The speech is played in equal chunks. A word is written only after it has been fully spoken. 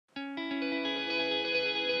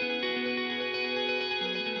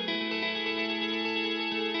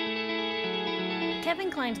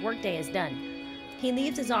Kevin Klein's workday is done. He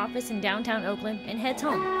leaves his office in downtown Oakland and heads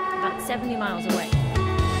home, about 70 miles away.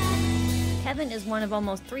 Kevin is one of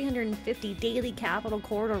almost 350 daily Capitol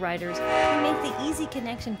Corridor riders who make the easy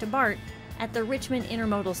connection to BART at the Richmond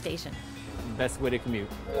Intermodal Station. Best way to commute.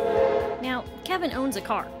 Now, Kevin owns a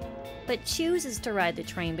car, but chooses to ride the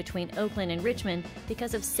train between Oakland and Richmond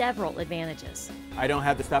because of several advantages. I don't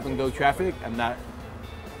have the stop-and-go traffic. I'm not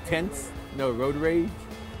tense, no road rage.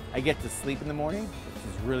 I get to sleep in the morning,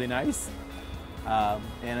 which is really nice.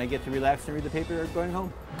 And I get to relax and read the paper going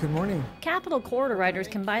home. Good morning. Capitol Corridor riders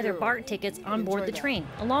can buy their BART tickets on board the train,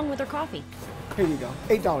 along with their coffee. Here you go.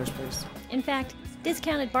 $8, please. In fact,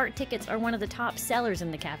 discounted BART tickets are one of the top sellers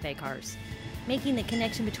in the cafe cars. Making the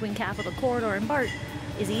connection between Capitol Corridor and BART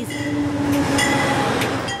is easy.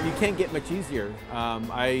 You can't get much easier.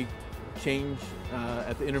 I change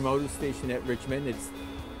at the Intermodal Station at Richmond. It's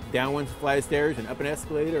down one flight of stairs and up an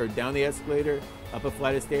escalator, or down the escalator, up a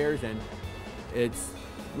flight of stairs, and it's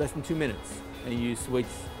less than 2 minutes. And you switch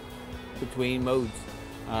between modes.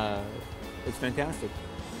 It's fantastic.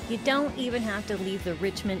 You don't even have to leave the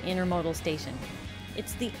Richmond Intermodal Station.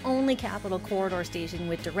 It's the only Capitol Corridor station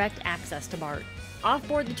with direct access to BART. Off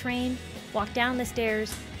board the train, walk down the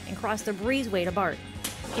stairs, and cross the breezeway to BART.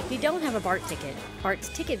 If you don't have a BART ticket, BART's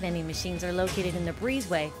ticket vending machines are located in the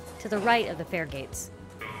breezeway to the right of the fare gates.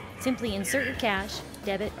 Simply insert your cash,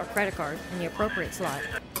 debit, or credit card in the appropriate slot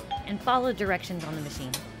and follow directions on the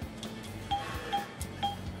machine.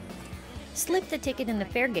 Slip the ticket in the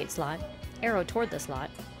fare gate slot, arrow toward the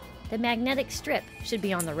slot. The magnetic strip should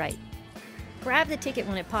be on the right. Grab the ticket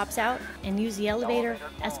when it pops out and use the elevator,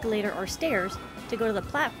 escalator, or stairs to go to the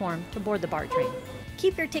platform to board the BART train.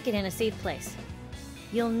 Keep your ticket in a safe place.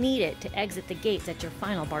 You'll need it to exit the gates at your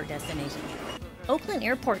final BART destination. Oakland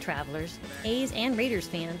Airport travelers, A's and Raiders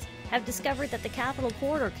fans, have discovered that the Capitol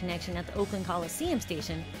Corridor connection at the Oakland Coliseum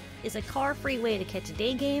station is a car-free way to catch a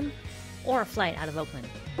day game or a flight out of Oakland.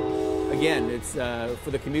 Again, it's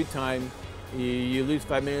for the commute time, you lose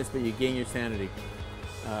 5 minutes, but you gain your sanity.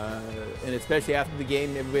 And especially after the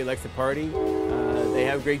game, everybody likes to party. They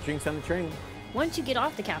have great drinks on the train. Once you get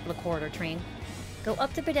off the Capitol Corridor train, go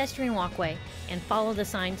up the pedestrian walkway and follow the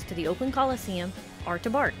signs to the Oakland Coliseum or to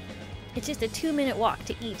BART. It's just a 2-minute walk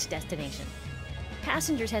to each destination.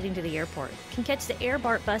 Passengers heading to the airport can catch the Air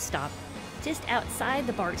BART bus stop just outside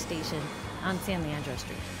the BART station on San Leandro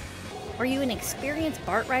Street. Are you an experienced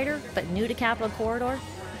BART rider but new to Capitol Corridor?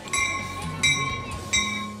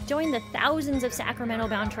 Join the thousands of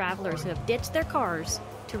Sacramento-bound travelers who have ditched their cars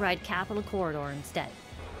to ride Capitol Corridor instead.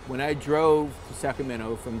 When I drove to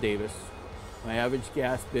Sacramento from Davis, my average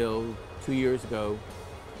gas bill 2 years ago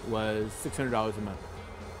was $600 a month.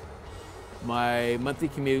 My monthly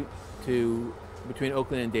commute between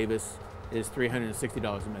Oakland and Davis is $360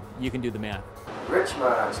 a month. You can do the math.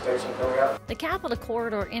 Richmond Station coming up. The Capitol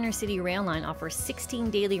Corridor intercity rail line offers 16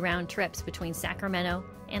 daily round trips between Sacramento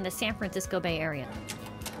and the San Francisco Bay Area.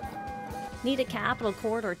 Need a Capitol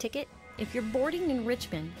Corridor ticket? If you're boarding in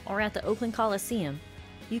Richmond or at the Oakland Coliseum,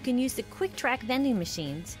 you can use the quick track vending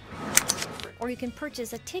machines, or you can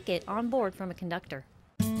purchase a ticket on board from a conductor.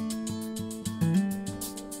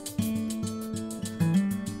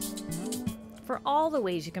 For all the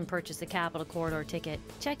ways you can purchase the Capitol Corridor ticket,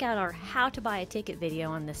 check out our How to Buy a Ticket video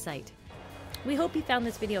on this site. We hope you found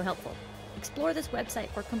this video helpful. Explore this website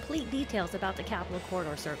for complete details about the Capitol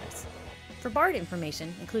Corridor service. For BART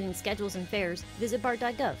information, including schedules and fares, visit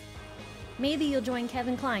BART.gov. Maybe you'll join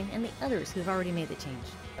Kevin Klein and the others who've already made the change.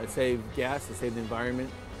 I save gas, I save the environment.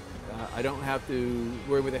 I don't have to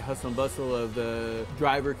worry with the hustle and bustle of the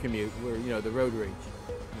driver commute, where the road rage.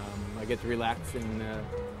 I get to relax, and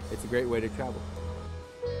it's a great way to travel.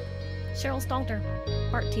 Cheryl Stalter,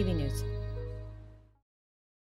 BART TV News.